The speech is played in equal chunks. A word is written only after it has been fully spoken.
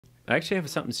I actually have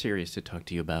something serious to talk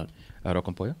to you about. Arroz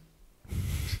con pollo?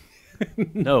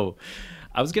 No,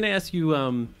 I was going to ask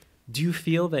you, do you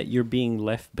feel that you're being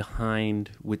left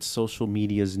behind with social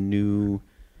media's new,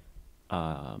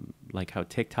 like how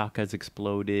TikTok has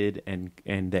exploded and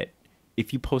that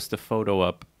if you post a photo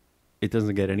up, it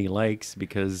doesn't get any likes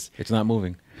because... It's not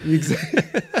moving.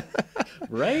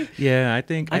 Right? Yeah,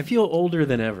 I feel older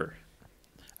than ever.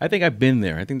 I think I've been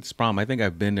there. I think it's a problem. I think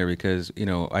I've been there because, you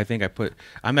know, I'm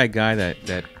that guy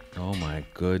that oh my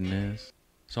goodness.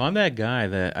 So I'm that guy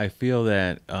that I feel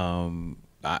that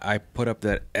I put up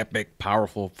that epic,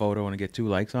 powerful photo and I get 2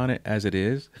 likes on it as it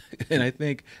is. And I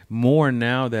think more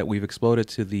now that we've exploded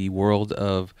to the world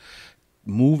of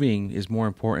moving is more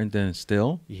important than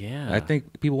still. Yeah. I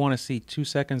think people want to see 2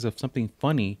 seconds of something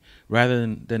funny rather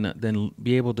than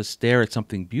be able to stare at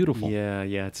something beautiful. Yeah,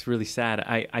 it's really sad.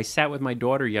 I sat with my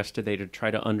daughter yesterday to try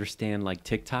to understand like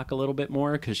TikTok a little bit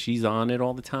more because she's on it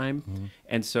all the time. Mm-hmm.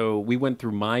 And so we went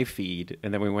through my feed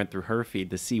and then we went through her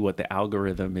feed to see what the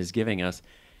algorithm is giving us.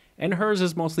 And hers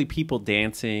is mostly people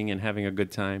dancing and having a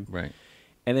good time. Right.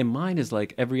 And then mine is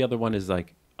like every other one is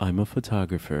like, I'm a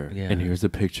photographer, and here's a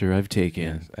picture I've taken.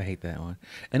 Yes, I hate that one.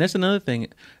 And that's another thing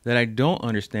that I don't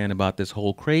understand about this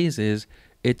whole craze is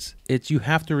it's you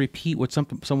have to repeat what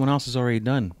someone else has already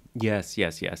done. Yes.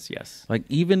 Like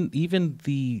even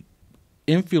the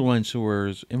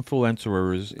influencers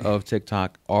of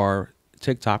TikTok are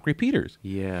TikTok repeaters.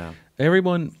 Yeah.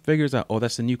 Everyone figures out, oh,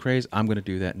 that's the new craze. I'm going to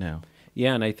do that now.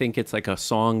 Yeah, and I think it's like a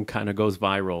song kind of goes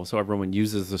viral, so everyone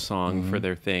uses the song for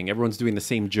their thing. Everyone's doing the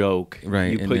same joke.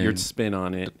 Right. You put your spin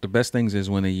on it. The best things is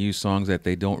when they use songs that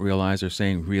they don't realize are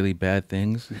saying really bad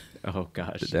things. Oh,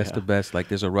 gosh. That's the best. Like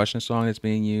there's a Russian song that's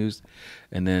being used,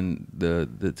 and then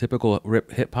the typical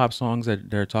hip-hop songs that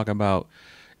they're talking about,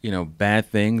 you know, bad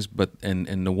things, but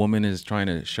and the woman is trying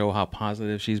to show how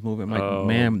positive she's moving. I'm like,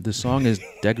 ma'am, the song is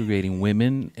degrading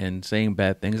women and saying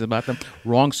bad things about them.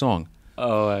 Wrong song.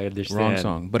 Oh, I understand. Wrong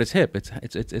song, but it's hip.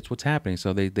 It's what's happening.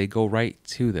 So they go right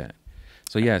to that.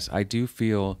 So yes, I do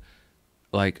feel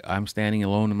like I'm standing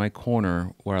alone in my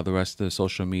corner while the rest of the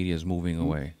social media is moving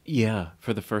away. Yeah,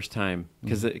 for the first time,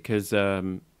 because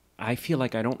I feel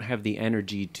like I don't have the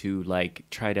energy to like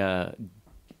try to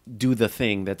do the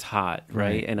thing that's hot,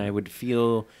 right? And I would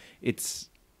feel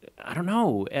I don't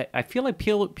know. I feel like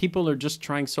people are just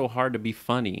trying so hard to be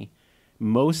funny.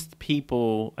 Most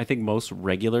people, I think most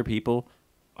regular people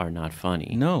are not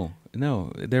funny. No,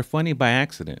 they're funny by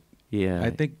accident. Yeah.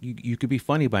 I think you could be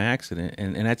funny by accident,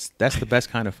 and that's the best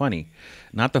kind of funny,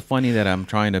 not the funny that I'm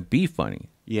trying to be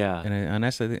funny. Yeah. And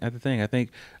that's the thing. I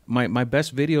think my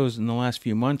best videos in the last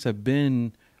few months have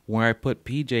been where I put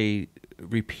PJ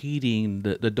repeating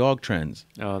the dog trends.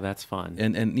 Oh, that's fun.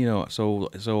 And you know,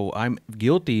 so I'm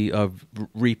guilty of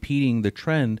repeating the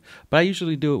trend, but I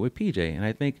usually do it with PJ, and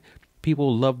I think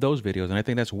people love those videos, and I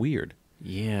think that's weird.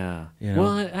 Yeah. You know?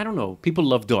 Well, I don't know. People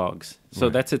love dogs, so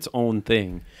that's its own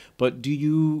thing. But do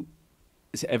you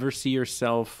ever see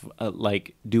yourself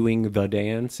like doing the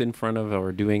dance in front of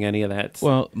or doing any of that?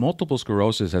 Well, multiple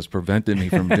sclerosis has prevented me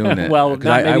from doing it. Well,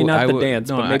 maybe not the dance,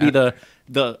 no, but maybe the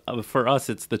for us,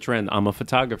 it's the trend. I'm a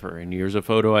photographer, and here's a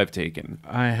photo I've taken.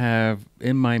 I have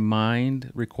in my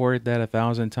mind recorded that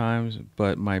 1,000 times,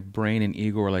 but my brain and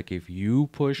ego are like, if you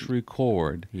push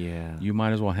record, you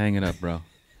might as well hang it up, bro.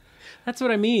 That's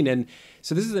what I mean. And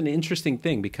so this is an interesting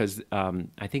thing because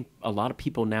I think a lot of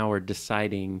people now are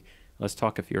deciding, let's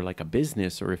talk if you're like a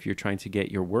business or if you're trying to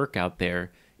get your work out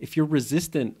there. If you're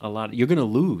resistant you're going to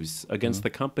lose against the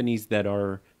companies that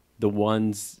are the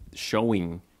ones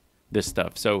showing this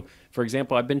stuff. So, for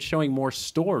example, I've been showing more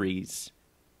stories,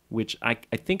 which I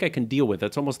think I can deal with.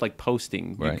 That's almost like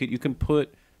posting. Right. You can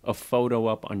put a photo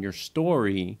up on your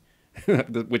story,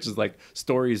 which is like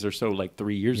stories are so like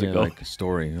 3 years ago. Like a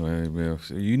story.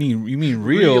 You mean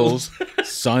reels,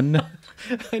 son?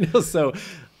 I know. So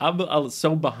I'm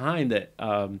so behind that.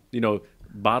 You know,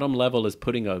 bottom level is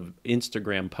putting a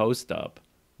Instagram post up.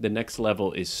 The next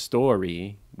level is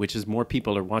story, which is more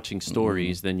people are watching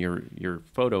stories than your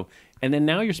photo. And then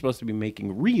now you're supposed to be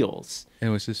making reels. It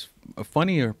was just a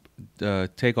funnier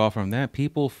takeoff from that.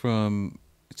 People from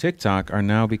TikTok are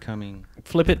now becoming...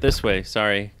 Flip it this way,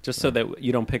 sorry, just so that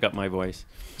you don't pick up my voice.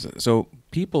 So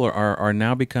people are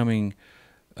now becoming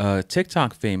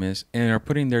TikTok famous and are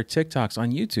putting their TikToks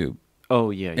on YouTube.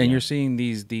 Oh, yeah. And you're seeing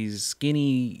these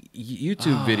skinny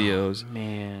YouTube videos.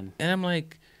 Man. And I'm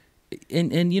like...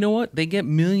 And you know what? They get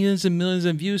millions and millions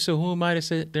of views, so who am I to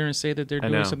sit there and say that they're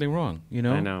doing something wrong? You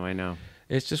know? I know.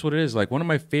 It's just what it is. Like one of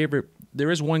my favorite...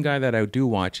 There is one guy that I do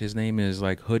watch. His name is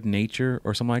like Hood Nature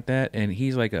or something like that. And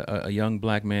he's like a young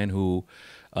black man who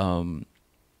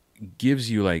gives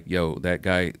you like, yo, that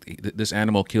guy, this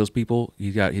animal kills people.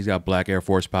 He's got black Air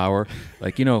Force power.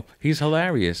 Like, he's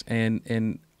hilarious.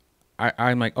 And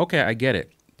I'm like, okay, I get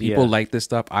it. People like this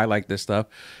stuff. I like this stuff.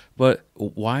 But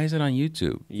why is it on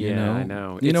YouTube? Yeah, I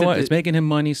know. You know what? It's making him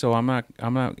money, so I'm not.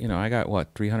 I got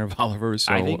what, 300 followers.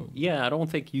 So I don't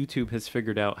think YouTube has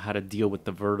figured out how to deal with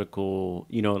the vertical.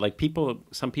 Like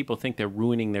some people think they're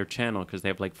ruining their channel because they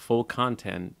have like full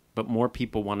content, but more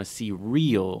people want to see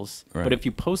reels. Right. But if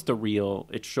you post a reel,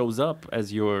 it shows up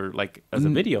as as a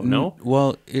video. No.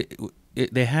 Well,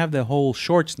 they have the whole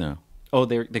shorts now. Oh,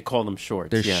 they call them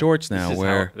shorts. There's shorts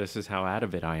now this is how out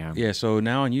of it I am. Yeah, so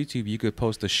now on YouTube you could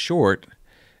post a short,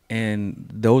 and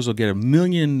those will get 1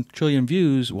 million trillion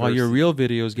views, while your real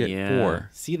videos get 4.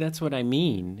 See, that's what I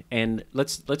mean. And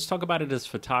let's talk about it as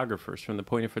photographers from the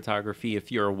point of photography. If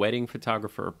you're a wedding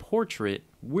photographer or portrait,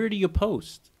 where do you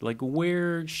post? Like,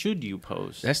 where should you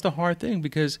post? That's the hard thing,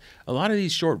 because a lot of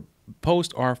these short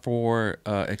posts are for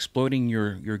exploiting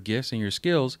your gifts and your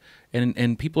skills,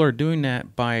 and people are doing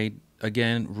that by,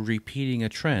 again, repeating a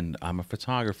trend. I'm a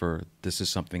photographer. This is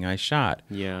something I shot.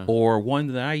 Yeah. Or one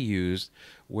that I used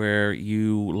where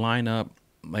you line up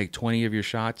like 20 of your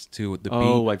shots to the beat.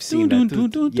 Oh, I've seen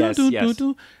that. Yes.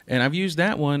 And I've used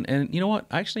that one. And you know what?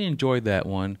 I actually enjoyed that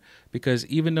one, because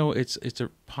even though it's a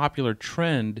popular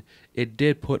trend, it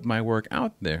did put my work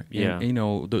out there. Yeah.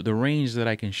 And, the range that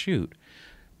I can shoot.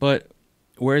 But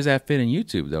where does that fit in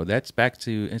YouTube, though? That's back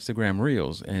to Instagram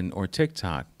Reels or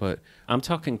TikTok. But I'm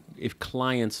talking if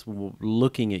clients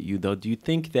looking at you, though, do you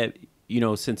think that,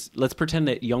 since let's pretend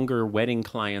that younger wedding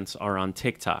clients are on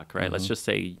TikTok, right? Mm-hmm. Let's just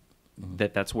say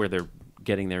that that's where they're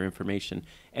getting their information.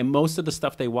 And most of the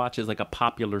stuff they watch is like a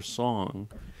popular song.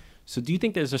 So do you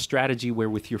think there's a strategy where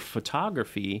with your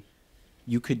photography,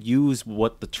 you could use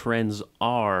what the trends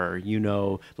are,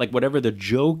 like whatever the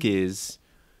joke is,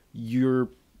 you're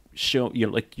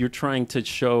trying to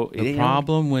show the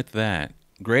problem with that.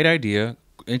 Great idea,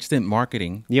 instant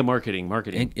marketing. Yeah,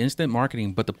 marketing. Instant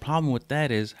marketing, but the problem with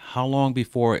that is how long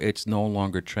before it's no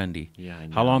longer trendy? Yeah, I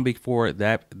know. How long before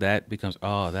that becomes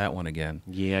that one again?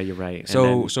 Yeah, you're right.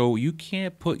 So you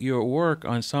can't put your work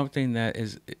on something that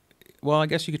is, well, I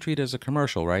guess you could treat it as a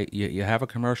commercial, right? You have a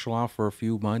commercial out for a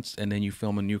few months, and then you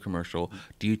film a new commercial.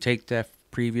 Do you take that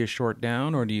previous short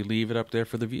down, or do you leave it up there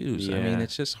for the views? Yeah. I mean,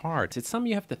 it's just hard. It's something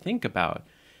you have to think about.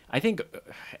 I think,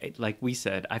 like we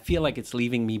said, I feel like it's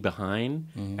leaving me behind,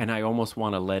 and I almost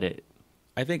want to let it.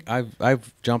 I think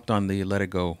I've jumped on the let it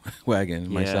go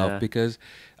wagon myself, because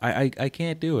I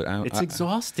can't do it. It's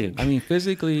exhausting. I mean,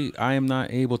 physically, I am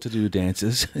not able to do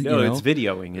dances. No, it's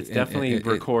videoing. It's definitely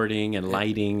recording and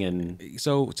lighting. And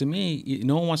so to me,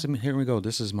 no one wants to hear me go,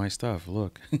 this is my stuff.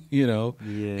 Look,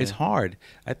 It's hard.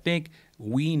 I think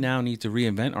we now need to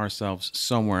reinvent ourselves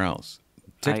somewhere else.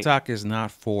 TikTok is not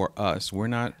for us. We're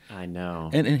not. I know.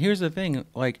 And here's the thing,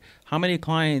 like, how many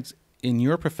clients in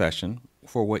your profession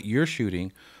for what you're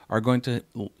shooting are going to,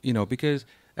 because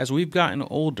as we've gotten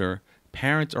older,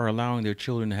 parents are allowing their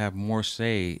children to have more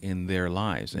say in their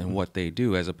lives and what they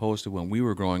do, as opposed to when we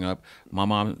were growing up, my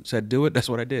mom said, do it, that's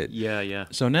what I did. Yeah.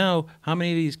 So now, how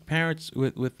many of these parents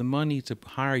with the money to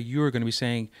hire you are going to be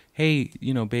saying, hey,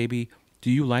 baby, do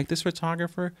you like this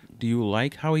photographer? Do you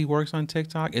like how he works on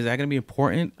TikTok? Is that going to be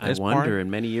important? I wonder,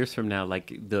 in many years from now,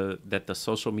 like that the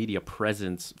social media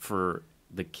presence for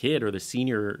the kid or the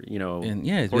senior, and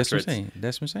yeah, that's what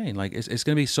I'm saying. Like, it's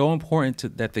going to be so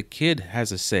important that the kid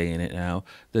has a say in it now.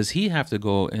 Does he have to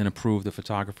go and approve the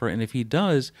photographer? And if he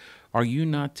does, are you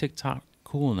not TikTok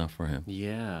cool enough for him?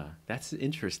 Yeah, that's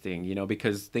interesting.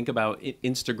 Because think about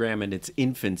Instagram in its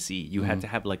infancy. You had to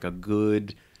have like a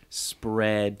good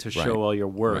spread to show all your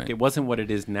work. Right. It wasn't what it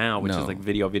is now, which is like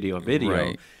video.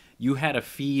 Right. You had a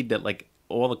feed that like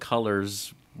all the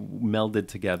colors melded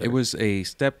together. It was a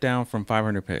step down from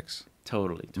 500 pics.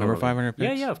 Totally. Remember 500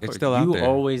 pics? Yeah, of course. It's still out there. You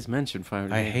always mention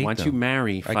 500 I hate Why don't them. you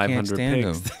marry 500 I can't stand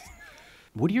pics? them.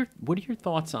 What are your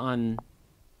thoughts on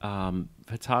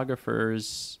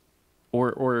photographers,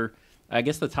 or I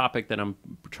guess the topic that I'm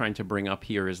trying to bring up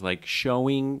here is like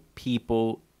showing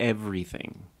people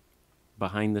everything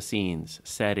behind the scenes,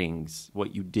 settings,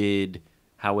 what you did,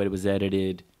 how it was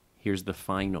edited. Here's the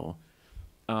final.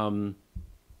 I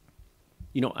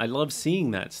love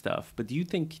seeing that stuff, but do you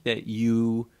think that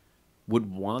you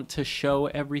would want to show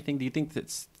everything? Do you think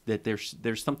that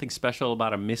there's something special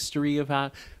about a mystery of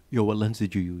how, what lens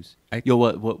did you use?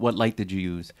 What light did you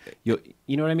use? You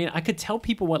know what I mean? I could tell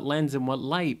people what lens and what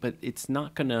light, but it's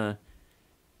not gonna.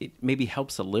 It maybe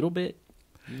helps a little bit.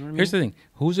 You know what I mean? Here's the thing: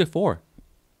 who's it for?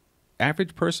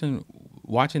 Average person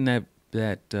watching that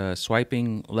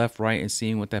swiping left, right, and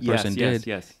seeing what that Yes, person yes, did,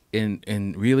 yes.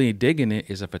 and really digging it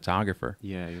is a photographer.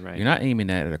 Yeah, you're right. You're not aiming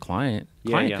that at a client.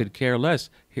 Yeah, Client yeah. could care less.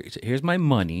 Here's my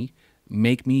money.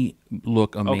 Make me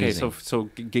look amazing. Okay, so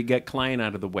get client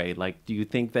out of the way. Like, do you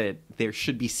think that there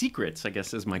should be secrets? I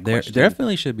guess is my There question.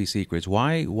 definitely should be secrets.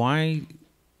 Why?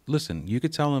 Listen, you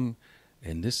could tell them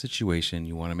in this situation,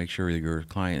 you want to make sure that your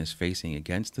client is facing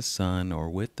against the sun or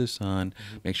with the sun.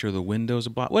 Make sure the windows are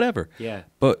blocked, whatever. Yeah.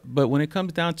 But when it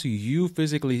comes down to you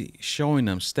physically showing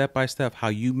them step by step how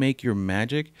you make your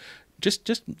magic,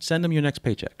 just send them your next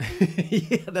paycheck.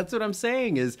 Yeah, that's what I'm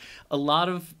saying. Is a lot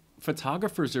of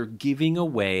photographers are giving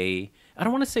away. I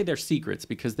don't want to say they're secrets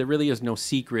because there really is no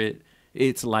secret.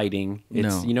 It's lighting.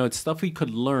 It's it's stuff we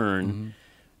could learn,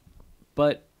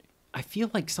 but I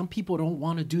feel like some people don't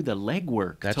want to do the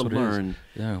legwork to learn.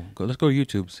 It is. Yeah, let's go to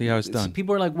YouTube, see how it's done. So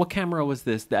people are like, what camera was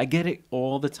this? I get it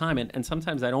all the time. And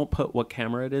sometimes I don't put what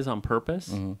camera it is on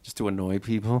purpose just to annoy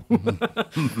people.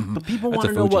 But people want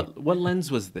to know what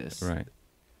lens was this. Right.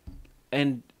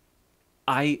 And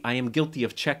I am guilty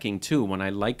of checking too. When I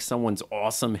like someone's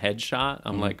awesome headshot,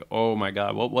 I'm like, oh my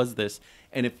God, what was this?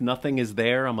 And if nothing is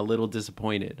there, I'm a little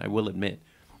disappointed, I will admit.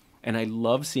 And I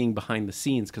love seeing behind the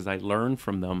scenes because I learn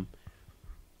from them.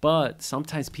 But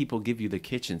sometimes people give you the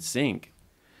kitchen sink.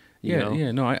 You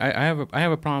know? No, I have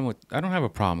a problem with. I don't have a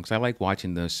problem because I like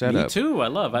watching the setup. Me too. I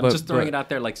love. I'm just throwing it out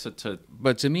there, like so to.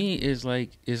 But to me, is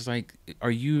like, are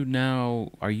you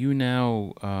now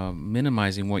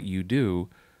minimizing what you do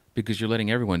because you're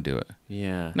letting everyone do it?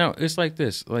 Yeah. No, it's like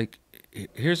this. Like,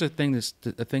 here's a thing. A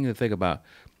thing to think about.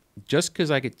 Just because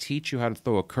I could teach you how to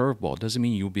throw a curveball doesn't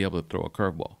mean you'll be able to throw a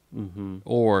curveball.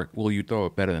 Or will you throw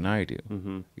it better than I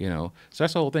do? You know, so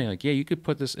that's the whole thing. Like, yeah, you could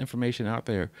put this information out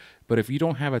there, but if you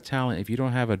don't have a talent, if you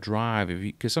don't have a drive,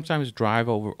 because sometimes drive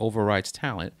overrides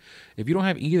talent. If you don't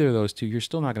have either of those two, you're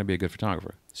still not going to be a good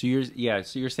photographer. So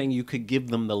you're saying you could give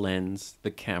them the lens,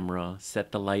 the camera,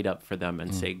 set the light up for them,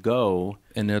 and say go,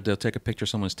 and they'll take a picture of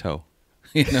someone's toe.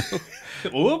 You know.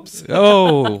 Oops.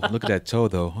 Oh, look at that toe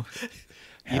though.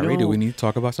 Harry, do we need to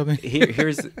talk about something?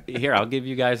 Here, I'll give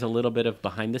you guys a little bit of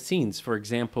behind the scenes. For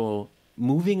example,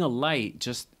 moving a light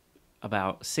just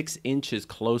about 6 inches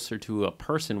closer to a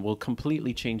person will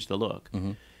completely change the look.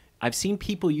 I've seen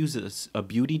people use a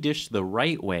beauty dish the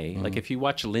right way. Like if you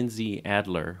watch Lindsay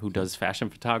Adler, who does fashion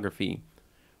photography,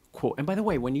 quote, and by the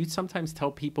way, when you sometimes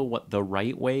tell people what the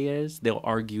right way is, they'll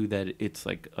argue that it's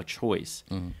like a choice.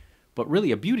 But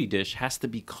really, a beauty dish has to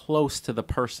be close to the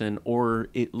person or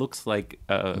it looks like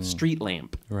a street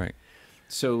lamp. Right.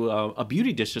 So a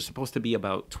beauty dish is supposed to be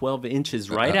about 12 inches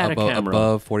right at a camera.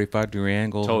 Above 45-degree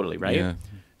angle. Totally, right? Yeah.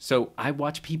 So I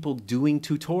watch people doing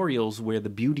tutorials where the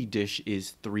beauty dish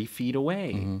is 3 feet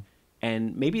away.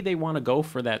 And maybe they want to go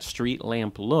for that street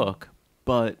lamp look,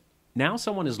 but now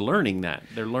someone is learning that.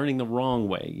 They're learning the wrong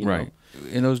way. You know?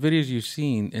 In those videos you've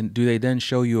seen, and do they then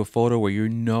show you a photo where you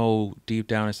know deep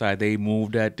down inside they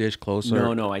moved that dish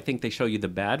closer? No. I think they show you the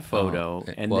bad photo.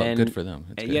 And well, then, good for them.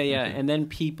 It's good. Yeah. And then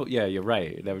people, you're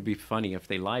right. That would be funny if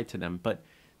they lied to them. But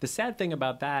the sad thing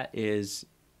about that is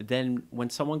then when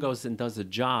someone goes and does a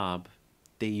job,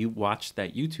 you watch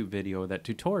that YouTube video, that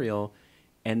tutorial,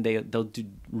 and they'll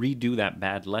redo that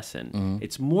bad lesson.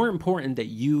 It's more important that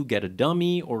you get a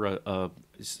dummy or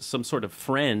some sort of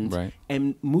friend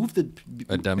and move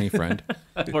a dummy friend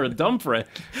or a dumb friend.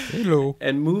 Hello.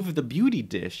 And move the beauty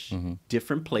dish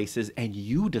different places, and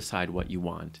you decide what you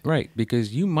want. Right,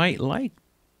 because you might like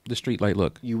the street light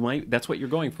look. You might. That's what you're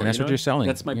going for. And that's what you're selling.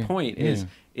 That's my point.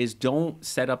 Is don't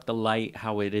set up the light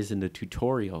how it is in the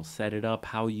tutorial. Set it up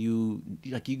how you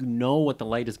know what the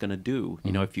light is going to do.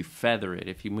 You know, if you feather it,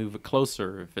 if you move it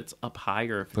closer, if it's up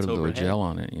higher, if put it's a little overhead. gel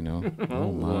on it. You know.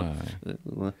 Oh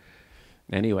my.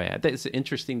 Anyway, I think it's an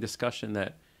interesting discussion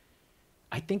that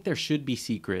I think there should be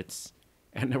secrets.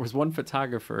 And there was one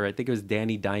photographer, I think it was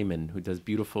Danny Diamond, who does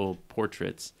beautiful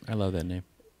portraits. I love that name.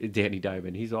 Danny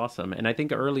Diamond, he's awesome. And I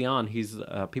think early on,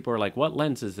 people are like, what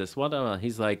lens is this? What?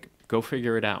 He's like, go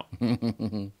figure it out.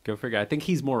 Go figure it out. I think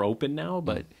he's more open now,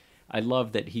 but I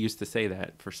love that he used to say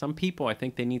that. For some people, I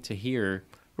think they need to hear...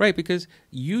 Right, because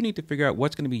you need to figure out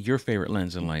what's going to be your favorite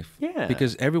lens in life. Yeah.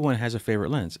 Because everyone has a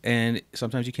favorite lens, and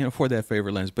sometimes you can't afford that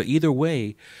favorite lens. But either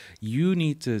way, you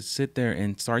need to sit there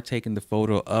and start taking the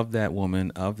photo of that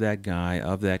woman, of that guy,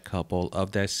 of that couple,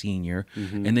 of that senior,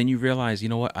 and then you realize, you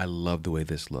know what? I love the way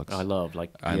this looks. I love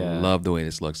the way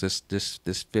this looks.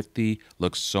 This 50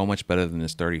 looks so much better than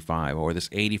this 35, or this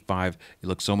 85 it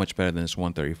looks so much better than this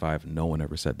 135. No one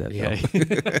ever said that. Yeah.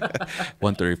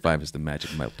 135 is the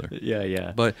magic melter.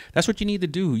 Yeah. But that's what you need to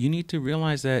do. You need to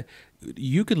realize that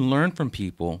you can learn from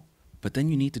people, but then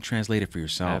you need to translate it for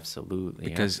yourself. Absolutely.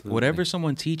 Because whatever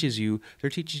someone teaches you, they're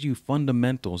teaching you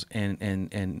fundamentals and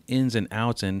ins and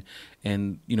outs and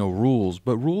rules.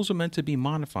 But rules are meant to be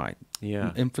modified.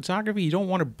 Yeah. In photography, you don't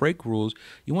want to break rules.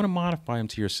 You want to modify them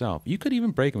to yourself. You could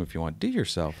even break them if you want. Do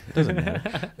yourself. It doesn't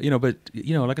matter. But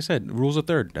like I said, rules of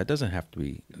third. That doesn't have to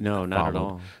be No, not followed. at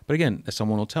all. But again,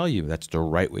 someone will tell you that's the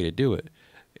right way to do it.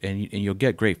 And you'll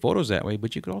get great photos that way,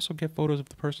 but you could also get photos if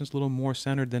the person's a little more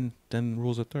centered than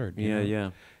rules of third. Yeah.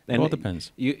 It all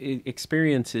depends.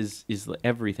 Experience is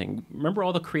everything. Remember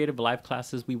all the creative live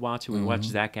classes we watched? We watched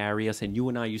Zach Arias, and you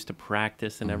and I used to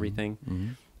practice and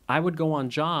everything. I would go on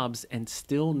jobs and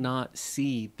still not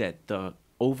see that the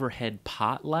overhead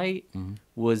pot light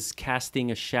was casting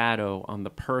a shadow on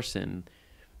the person.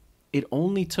 It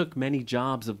only took many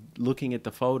jobs of looking at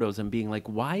the photos and being like,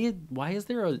 why is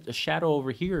there a shadow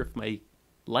over here if my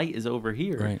light is over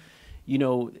here?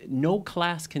 Right. No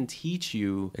class can teach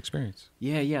you Experience.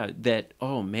 Yeah, that,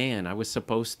 oh man, I was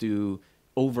supposed to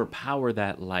overpower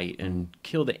that light and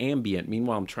kill the ambient.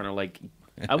 Meanwhile, I'm trying to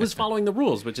I was following the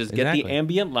rules, which is get the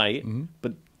ambient light,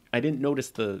 but I didn't notice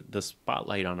the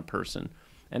spotlight on a person.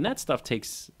 And that stuff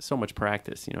takes so much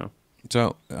practice,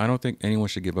 So I don't think anyone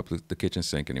should give up the kitchen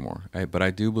sink anymore. But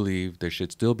I do believe there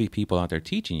should still be people out there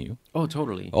teaching you. Oh,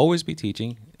 totally. Always be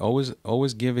teaching.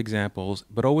 Always give examples,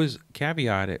 but always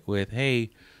caveat it with,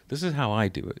 hey, this is how I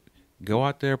do it. Go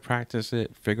out there, practice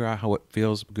it, figure out how it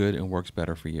feels good and works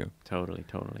better for you. Totally.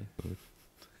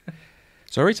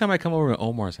 So every time I come over to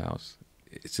Omar's house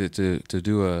to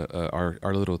do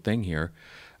our little thing here,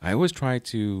 I always try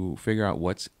to figure out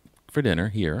what's for dinner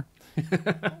here.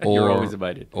 You're always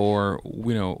invited. Or,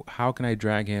 how can I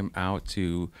drag him out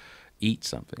to eat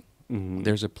something?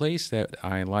 There's a place that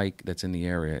I like that's in the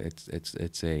area.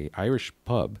 It's a Irish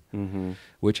pub,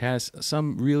 which has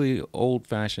some really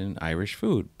old-fashioned Irish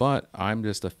food. But I'm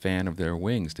just a fan of their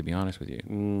wings, to be honest with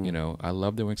you. I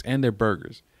love their wings and their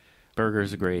burgers.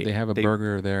 Burgers are great. They have a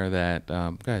burger there that,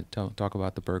 go ahead, talk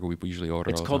about the burger we usually order.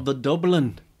 It's called the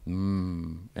Dublin.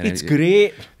 And it's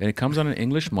great. And it comes on an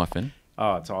English muffin.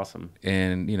 Oh, it's awesome.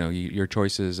 And, your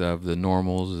choices of the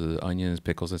normals, the onions,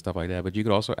 pickles, and stuff like that. But you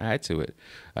could also add to it.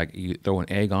 Like you throw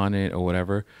an egg on it or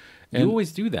whatever. And you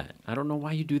always do that. I don't know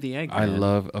why you do the egg. I man.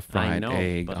 love a fried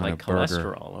egg but on like a burger.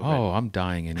 cholesterol. Oh, I'm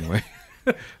dying anyway.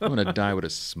 I'm going to die with a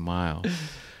smile.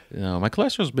 My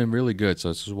cholesterol's been really good. So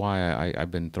this is why I've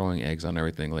been throwing eggs on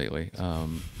everything lately.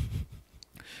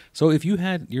 So if you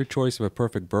had your choice of a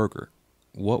perfect burger,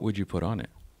 what would you put on it?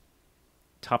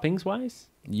 Toppings wise?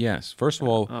 Yes. First of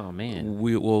all, oh man,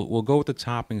 we'll go with the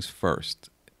toppings first,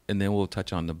 and then we'll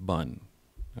touch on the bun.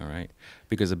 All right,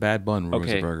 because a bad bun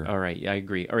ruins a burger. All right, yeah, I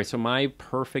agree. All right, so my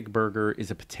perfect burger is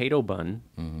a potato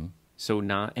bun. So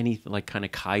not any kind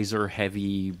of Kaiser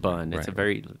heavy bun. It's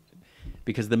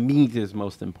because the meat is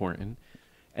most important,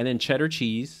 and then cheddar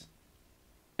cheese,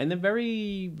 and then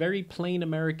very very plain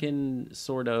American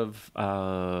sort of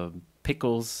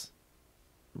pickles,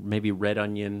 maybe red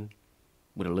onion.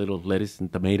 With a little lettuce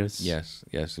and tomatoes. Yes.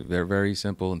 They're very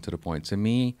simple and to the point. To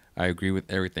me, I agree with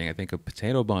everything. I think a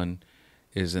potato bun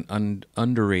is an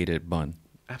underrated bun.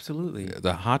 Absolutely.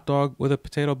 The hot dog with a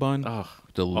potato bun,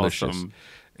 delicious. Awesome.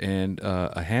 And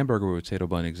a hamburger with a potato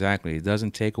bun, exactly. It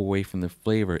doesn't take away from the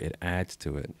flavor. It adds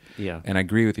to it. Yeah. And I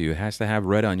agree with you. It has to have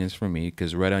red onions for me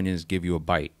because red onions give you a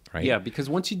bite. Right? Yeah, because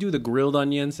once you do the grilled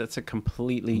onions, that's a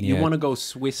completely... You want to go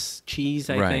Swiss cheese,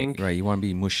 I think. Right, you want to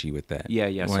be mushy with that.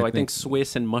 Yeah. So I think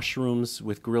Swiss and mushrooms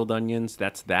with grilled onions,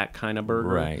 that's that kind of burger.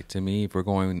 Right. To me, if we're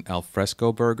going al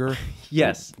fresco burger...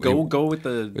 yes, go with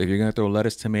the... If you're going to throw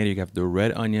lettuce, tomato, you have the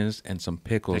red onions and some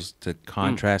pickles to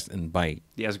contrast and bite.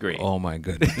 Yeah, it's great. Oh, my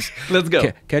goodness. Let's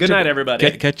go. Good night, everybody.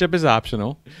 Ketchup is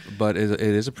optional, but it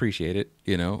is appreciated.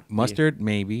 Mustard,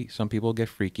 maybe. Some people get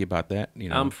freaky about that.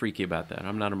 I'm freaky about that.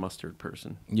 I'm not a mustard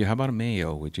person. Yeah, how about a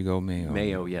mayo? Would you go mayo?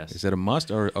 Mayo, yes. Is it a must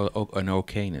or an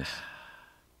okayness?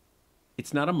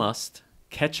 It's not a must.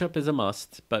 Ketchup is a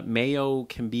must, but mayo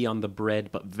can be on the bread,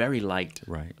 but very light.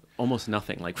 Right. Almost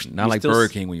nothing. Not like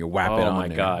Burger King when you whap it on Oh my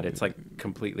there. God, it's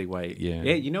completely white.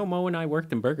 Yeah. Moe and I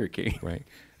worked in Burger King. Right.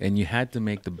 And you had to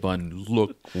make the bun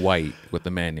look white with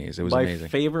the mayonnaise. It was amazing. My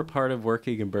favorite part of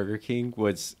working in Burger King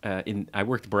was I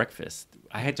worked breakfast.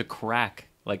 I had to crack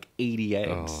 80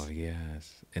 eggs. Oh,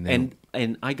 yes.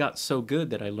 And I got so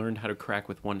good that I learned how to crack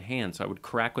with one hand. So I would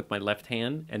crack with my left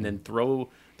hand and then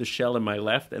throw the shell in my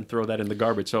left and throw that in the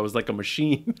garbage. So I was like a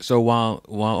machine. So while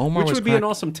Omar Which would be an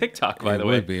awesome TikTok, by the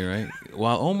way. It would be, right?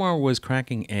 While Omar was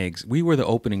cracking eggs, we were the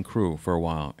opening crew for a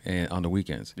while on the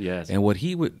weekends. Yes. And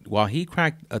while he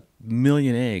cracked 1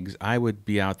 million eggs, I would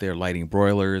be out there lighting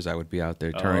broilers. I would be out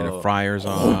there turning the fryers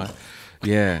on.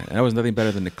 Yeah, that was nothing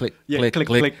better than the click, Yeah, click, click,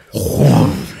 click.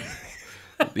 click.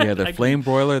 Yeah, the flame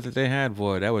broiler that they had,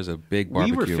 boy, that was a big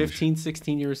We barbecue. were 15,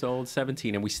 16 years old,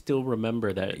 17, and we still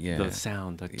remember that Yeah. the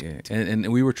sound. Yeah, and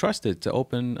we were trusted to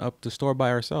open up the store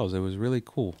by ourselves. It was really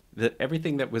cool.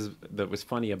 Everything that was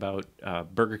funny about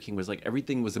Burger King was like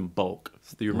everything was in bulk.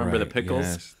 So do you remember the pickles?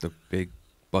 Yes, the big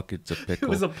buckets of pickles.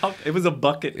 It was a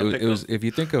bucket. Of It was if you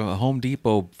think of a Home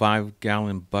Depot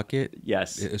 5-gallon bucket.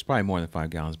 Yes. It's probably more than 5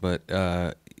 gallons, but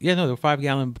yeah, no, there were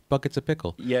 5-gallon buckets of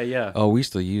pickle. Yeah. Oh, we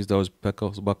used to use those pickle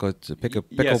buckets.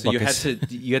 Yeah, so buckets.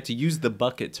 you had to use the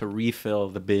bucket to refill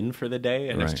the bin for the day,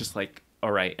 and it's Right. just like,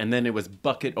 all right. And then it was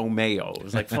bucket o mayo. It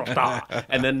was like,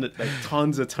 and then like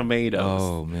tons of tomatoes.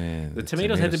 Oh man, the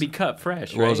tomatoes had to be cut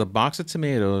fresh. Well, it was a right? box of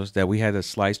tomatoes that we had to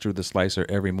slice through the slicer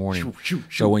every morning. Shoo.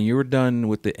 So when you were done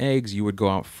with the eggs, you would go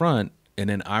out front, and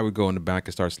then I would go in the back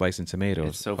and start slicing tomatoes.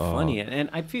 It's so funny, and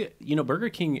I feel Burger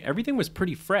King, everything was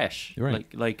pretty fresh. You're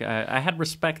right. Like I had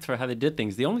respect for how they did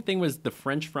things. The only thing was the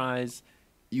French fries.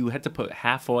 You had to put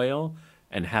half oil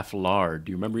and half lard.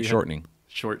 Do you remember? Shortening.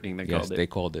 Shortening. They Yes, called it. they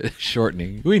called it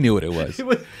shortening. We knew what it was. It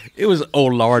was It was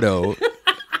Olardo.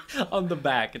 on the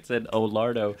back. It said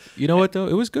Olardo. You know what though?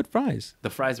 It was good fries. The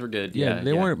fries were good. Yeah,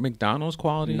 they weren't McDonald's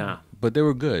quality. Nah. But they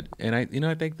were good. And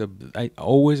I think I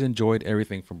always enjoyed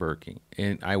everything from Burger King.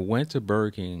 And I went to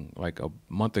Burger King like a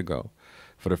month ago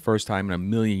for the first time in a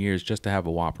million years just to have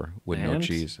a Whopper with no And?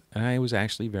 cheese. And I was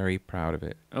actually very proud of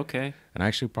it. Okay. And I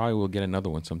actually probably will get another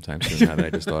one sometime soon now that I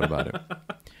just thought about it.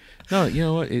 No, you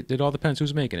know what? It all depends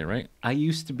who's making it, right? I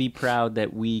used to be proud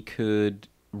that we could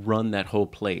run that whole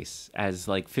place as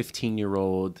like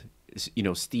 15-year-old,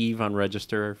 Steve on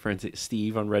register, for instance,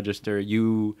 Steve on register,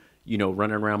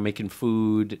 running around making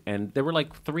food, and there were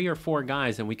like 3 or 4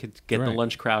 guys, and we could get the Right.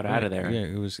 lunch crowd out of Right. there.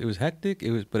 Yeah, it was hectic.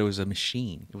 But it was a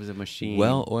machine. It was a machine.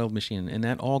 Well-oiled machine, and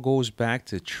that all goes back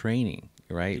to training,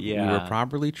 right? We Yeah. were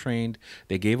properly trained.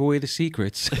 They gave away the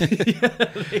secrets, they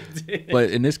did. but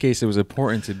in this case, it was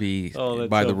important to be Oh, that's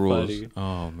by so the rules. funny.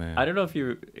 Oh man! I don't know if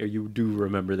you do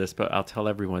remember this, but I'll tell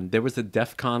everyone. There was a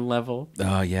DEF CON level.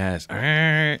 Oh yes.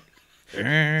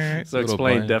 So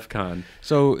explain DEF CON.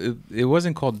 So it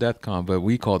wasn't called DEFCON, but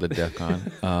we called it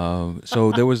DEFCON.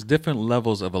 So there was different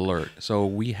levels of alert. So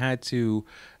we had to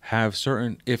have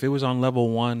certain. If it was on level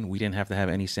 1, we didn't have to have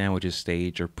any sandwiches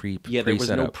staged or Yeah, there was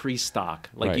pre-set no up. pre-stock.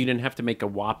 Like Right. you didn't have to make a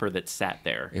Whopper that sat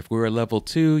there. If we were level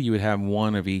 2, you would have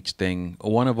one of each thing,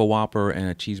 one of a Whopper and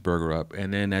a cheeseburger up.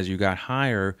 And then as you got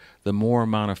higher, the more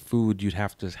amount of food you'd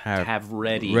have to have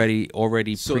ready.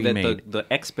 already So pre-made. that the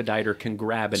expediter can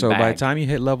grab and So bag. by the time you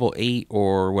hit level 8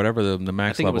 or whatever the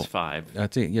max I think level, it was 5.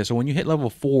 That's it. Yeah. So when you hit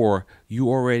level 4, you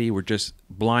already were just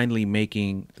blindly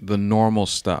making the normal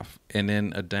stuff and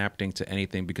then adapting to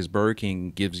anything because Burger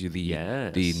King gives you the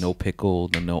Yes. no pickle,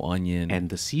 the no onion. And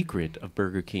the secret of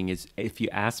Burger King is if you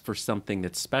ask for something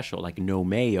that's special, like no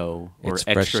mayo or It's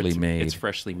extra, freshly made. It's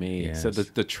freshly made. So Yes.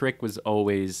 the trick was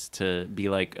always to be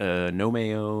like no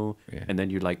mayo, Yeah. and then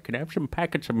you're like, can I have some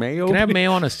packets of mayo? Can I have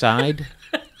mayo on the side?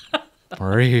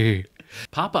 Free.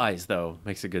 Popeyes though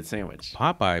makes a good sandwich.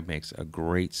 Popeye makes a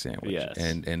great sandwich. Yes.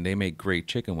 And they make great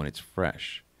chicken when it's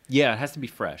fresh. Yeah, it has to be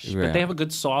fresh, Yeah. but they have a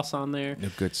good sauce on there. A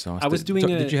good sauce. I was doing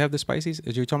Did you have the spicy?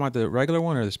 Did you talking about the regular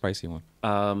one or the spicy one?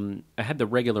 I had the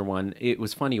regular one. It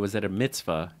was funny. It was at a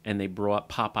mitzvah, and they brought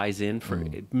Popeyes in for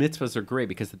mitzvahs are great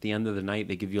because at the end of the night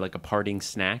they give you like a parting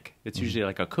snack. It's usually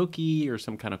like a cookie or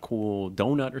some kind of cool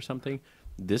donut or something.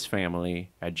 This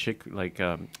family had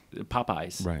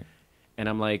Popeyes, Right. And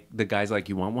I'm like, the guy's like,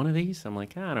 you want one of these? I'm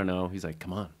like, I don't know. He's like,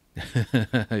 come on.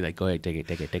 Like, go ahead, take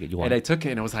it. You want And I it? took it,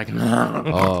 and I was like,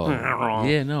 Oh,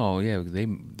 yeah, no, yeah,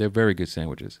 they're very good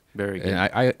sandwiches. Very good.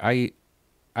 And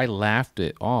I laughed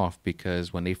it off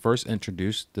because when they first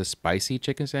introduced the spicy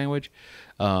chicken sandwich,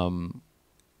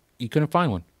 you couldn't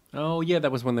find one. Oh yeah,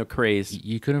 that was when they're crazed.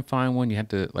 You couldn't find one. You had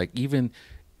to even.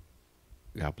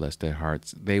 God bless their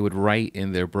hearts. They would write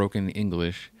in their broken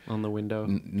English On the window.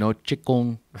 no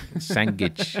chicken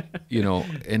sandwich,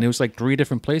 and it was like 3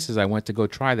 different places I went to go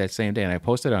try that same day, and I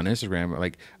posted it on Instagram.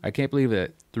 Like, I can't believe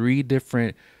that 3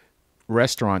 different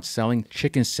restaurants selling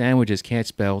chicken sandwiches can't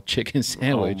spell chicken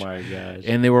sandwich. Oh my gosh.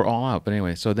 And they were all out. But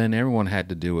anyway, so then everyone had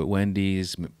to do it.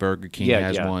 Wendy's, Burger King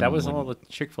has one. That was all the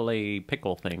Chick-fil-A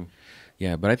pickle thing.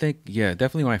 Yeah, but I think,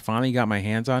 definitely when I finally got my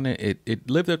hands on it, it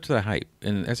lived up to the hype.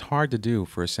 And it's hard to do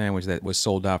for a sandwich that was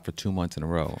sold out for 2 months in a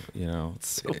row,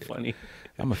 It's so funny.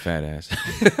 I'm a fat ass.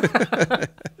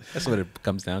 That's what it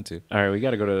comes down to. All right, we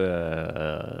got to go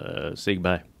to say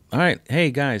goodbye. All right. Hey,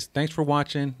 guys, thanks for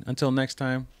watching. Until next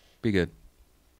time, be good.